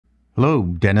Hello,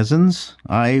 denizens.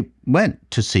 I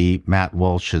went to see Matt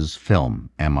Walsh's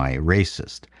film, Am I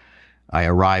Racist? I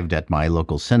arrived at my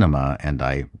local cinema and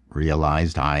I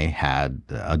realized I had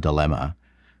a dilemma.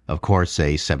 Of course,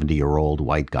 a 70-year-old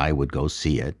white guy would go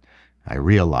see it. I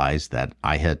realized that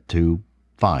I had to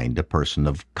find a person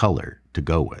of color to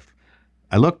go with.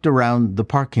 I looked around the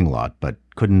parking lot, but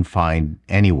couldn't find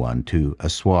anyone to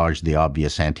assuage the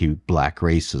obvious anti-black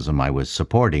racism I was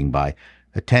supporting by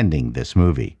attending this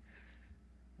movie.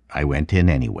 I went in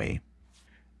anyway.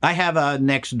 I have a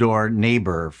next-door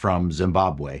neighbor from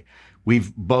Zimbabwe.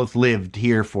 We've both lived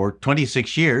here for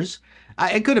 26 years.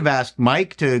 I could have asked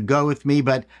Mike to go with me,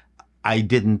 but I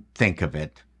didn't think of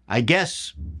it. I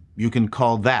guess you can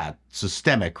call that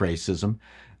systemic racism.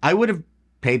 I would have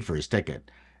paid for his ticket.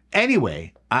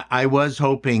 Anyway, I was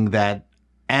hoping that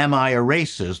Am I a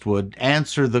Racist would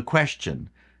answer the question.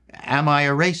 Am I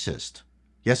a racist?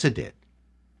 Yes, it did.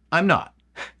 I'm not.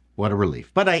 What a relief.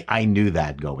 But I knew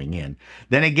that going in.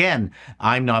 Then again,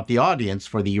 I'm not the audience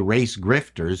for the race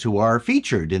grifters who are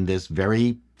featured in this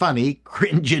very funny,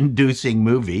 cringe-inducing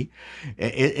movie.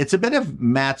 It's a bit of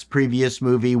Matt's previous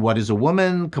movie, What is a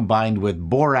Woman, combined with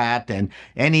Borat and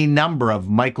any number of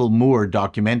Michael Moore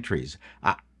documentaries.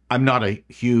 I'm not a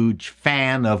huge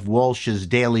fan of Walsh's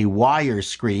Daily Wire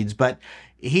screeds, but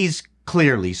he's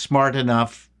clearly smart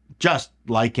enough, just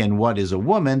like in What is a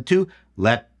Woman, to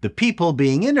let the people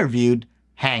being interviewed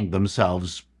hang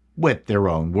themselves with their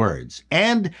own words.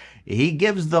 And he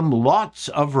gives them lots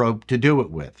of rope to do it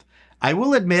with. I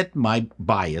will admit my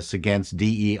bias against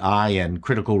DEI and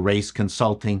critical race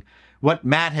consulting. What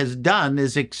Matt has done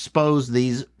is expose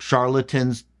these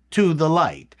charlatans to the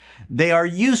light. They are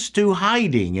used to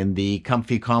hiding in the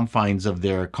comfy confines of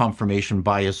their confirmation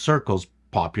bias circles,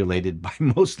 populated by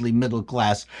mostly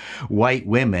middle-class white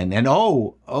women. And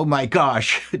oh my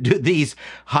gosh, do these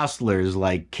hustlers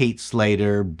like Kate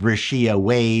Slater, Brishia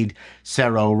Wade,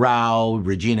 Sarah Rao,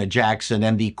 Regina Jackson,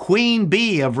 and the queen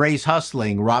bee of race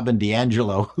hustling, Robin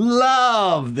DiAngelo,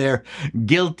 love their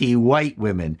guilty white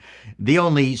women. The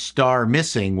only star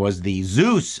missing was the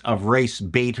Zeus of race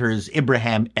baiters,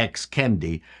 Ibrahim X.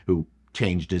 Kendi, who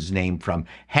changed his name from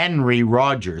Henry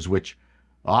Rogers, which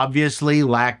obviously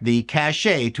lacked the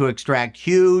cachet to extract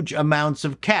huge amounts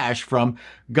of cash from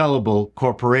gullible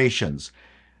corporations.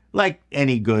 Like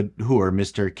any good whore,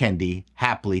 Mr. Kendi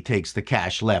happily takes the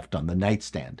cash left on the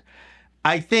nightstand.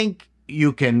 I think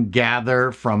you can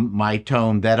gather from my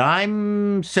tone that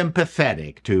I'm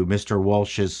sympathetic to Mr.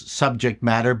 Walsh's subject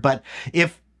matter, but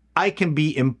if I can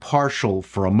be impartial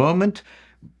for a moment,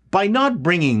 by not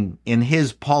bringing in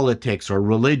his politics or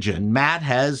religion, Matt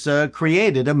has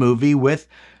created a movie with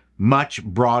much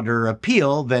broader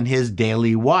appeal than his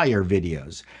Daily Wire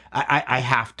videos. I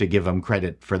have to give him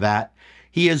credit for that.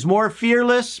 He is more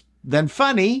fearless than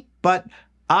funny, but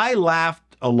I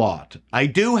laughed a lot. I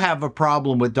do have a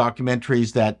problem with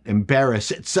documentaries that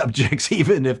embarrass its subjects,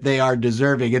 even if they are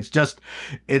deserving. It's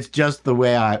just the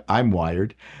way I'm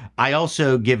wired. I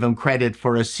also give him credit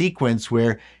for a sequence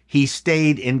where he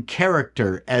stayed in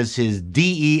character as his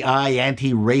DEI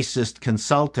anti-racist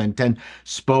consultant and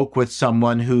spoke with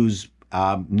someone whose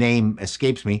name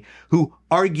escapes me, who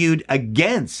argued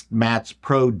against Matt's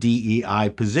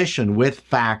pro-DEI position with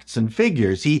facts and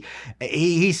figures.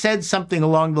 He said something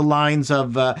along the lines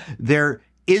of, there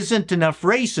isn't enough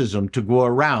racism to go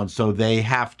around, so they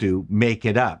have to make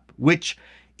it up, which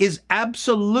is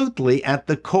absolutely at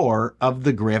the core of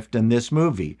the grift in this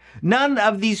movie. None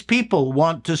of these people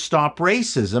want to stop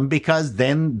racism because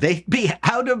then they'd be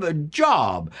out of a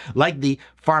job. Like the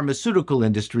pharmaceutical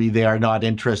industry, they are not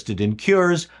interested in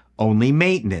cures, only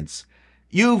maintenance.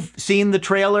 You've seen the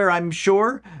trailer, I'm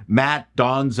sure. Matt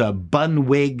dons a bun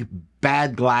wig,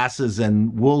 bad glasses,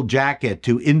 and wool jacket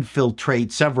to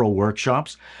infiltrate several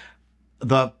workshops.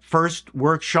 The first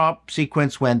workshop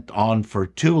sequence went on for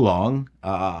too long.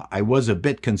 I was a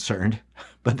bit concerned,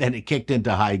 but then it kicked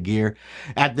into high gear.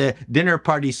 At the dinner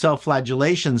party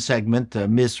self-flagellation segment,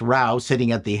 Miss Rao,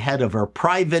 sitting at the head of her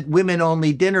private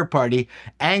women-only dinner party,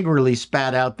 angrily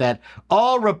spat out that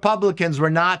all Republicans were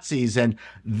Nazis and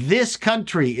this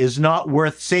country is not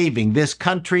worth saving. This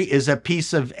country is a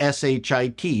piece of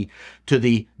shit, to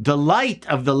the delight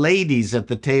of the ladies at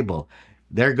the table.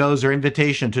 There goes her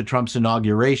invitation to Trump's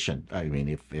inauguration. I mean,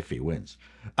 if he wins.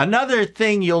 Another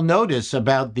thing you'll notice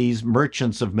about these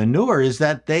merchants of manure is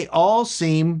that they all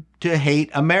seem to hate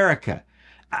America.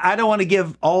 I don't want to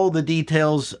give all the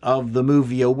details of the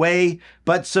movie away,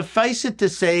 but suffice it to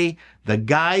say, the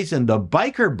guys in the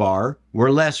biker bar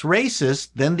were less racist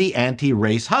than the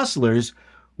anti-race hustlers,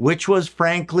 which was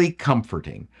frankly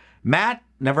comforting. Matt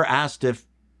never asked if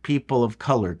people of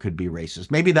color could be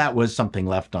racist. Maybe that was something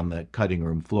left on the cutting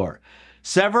room floor.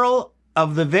 Several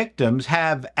of the victims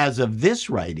have, as of this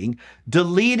writing,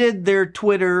 deleted their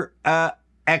Twitter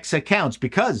X accounts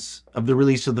because of the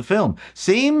release of the film.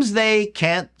 Seems they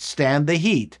can't stand the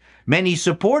heat. Many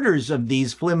supporters of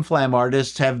these flim-flam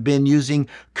artists have been using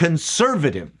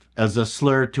conservative as a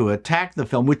slur to attack the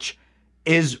film, which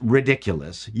is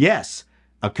ridiculous. Yes,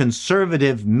 a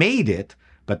conservative made it,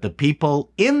 but the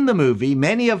people in the movie,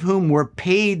 many of whom were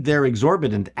paid their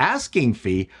exorbitant asking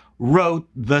fee, wrote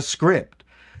the script.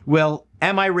 Will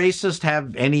Am I Racist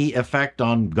have any effect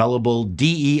on gullible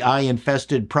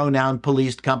DEI-infested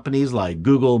pronoun-policed companies like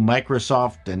Google,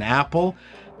 Microsoft, and Apple?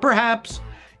 Perhaps,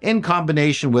 in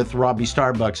combination with Robbie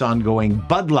Starbuck's ongoing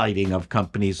Bud Lighting of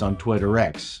companies on Twitter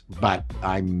X, but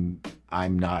I'm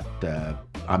not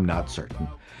certain.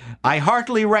 I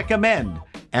heartily recommend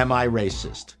Am I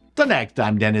Racist? Till next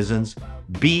time, denizens,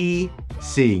 be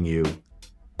seeing you.